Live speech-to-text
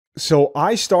So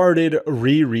I started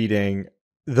rereading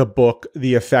the book,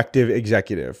 The Effective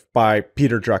Executive by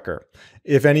Peter Drucker.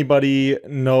 If anybody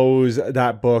knows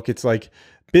that book, it's like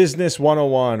Business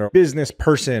 101 or Business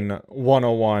Person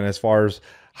 101 as far as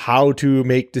how to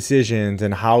make decisions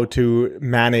and how to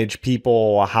manage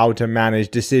people, how to manage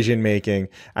decision making,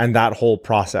 and that whole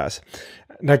process.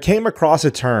 And I came across a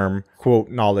term, quote,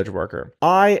 knowledge worker.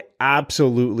 I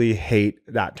absolutely hate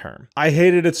that term. I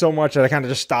hated it so much that I kind of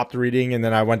just stopped reading, and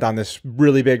then I went down this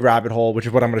really big rabbit hole, which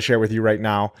is what I'm going to share with you right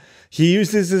now. He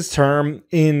uses this term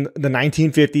in the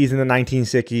 1950s and the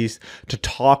 1960s to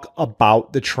talk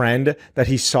about the trend that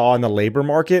he saw in the labor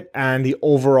market and the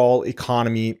overall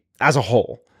economy as a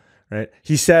whole. Right?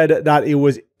 He said that it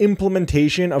was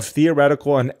implementation of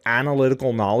theoretical and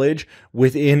analytical knowledge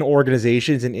within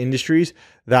organizations and industries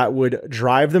that would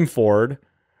drive them forward,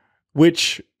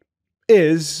 which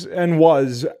is and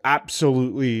was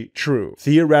absolutely true.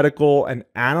 Theoretical and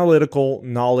analytical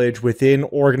knowledge within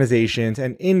organizations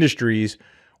and industries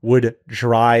would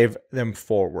drive them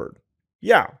forward.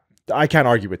 Yeah, I can't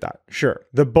argue with that. Sure.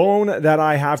 The bone that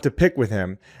I have to pick with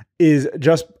him is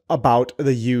just about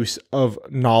the use of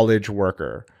knowledge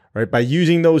worker, right? By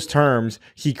using those terms,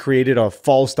 he created a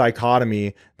false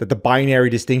dichotomy that the binary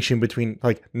distinction between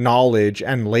like knowledge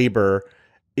and labor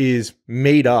is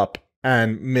made up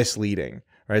and misleading,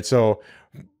 right? So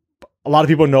a lot of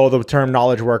people know the term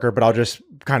knowledge worker, but I'll just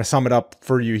kind of sum it up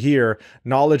for you here.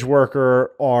 Knowledge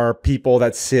worker are people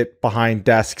that sit behind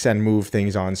desks and move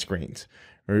things on screens,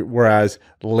 right? Whereas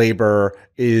labor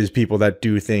is people that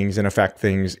do things and affect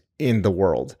things in the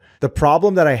world. The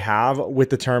problem that I have with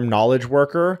the term knowledge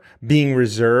worker being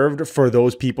reserved for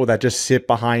those people that just sit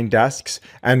behind desks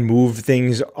and move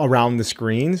things around the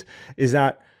screens is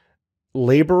that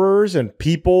laborers and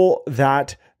people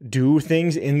that do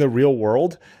things in the real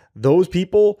world, those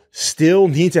people still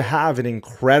need to have an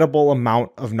incredible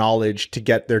amount of knowledge to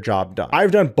get their job done.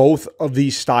 I've done both of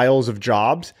these styles of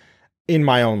jobs in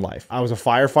my own life. I was a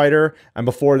firefighter, and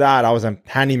before that, I was a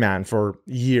handyman for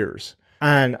years.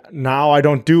 And now I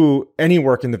don't do any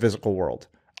work in the physical world.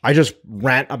 I just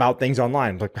rant about things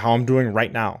online, like how I'm doing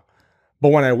right now. But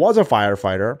when I was a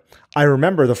firefighter, I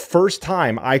remember the first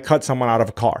time I cut someone out of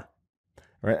a car.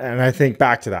 Right? And I think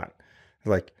back to that.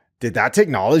 Like, did that take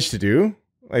knowledge to do?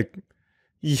 Like,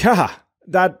 yeah,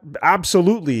 that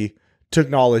absolutely took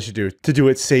knowledge to do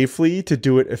it safely, to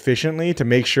do it efficiently, to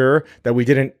make sure that we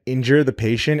didn't injure the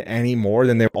patient any more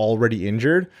than they're already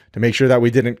injured, to make sure that we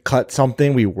didn't cut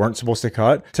something we weren't supposed to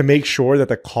cut, to make sure that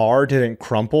the car didn't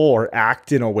crumple or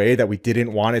act in a way that we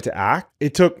didn't want it to act.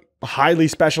 It took highly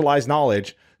specialized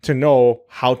knowledge to know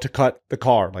how to cut the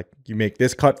car. Like, you make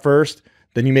this cut first,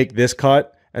 then you make this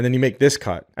cut, and then you make this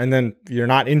cut. And then you're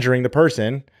not injuring the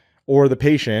person or the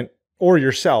patient or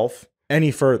yourself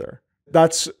any further.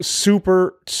 That's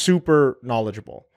super, super knowledgeable.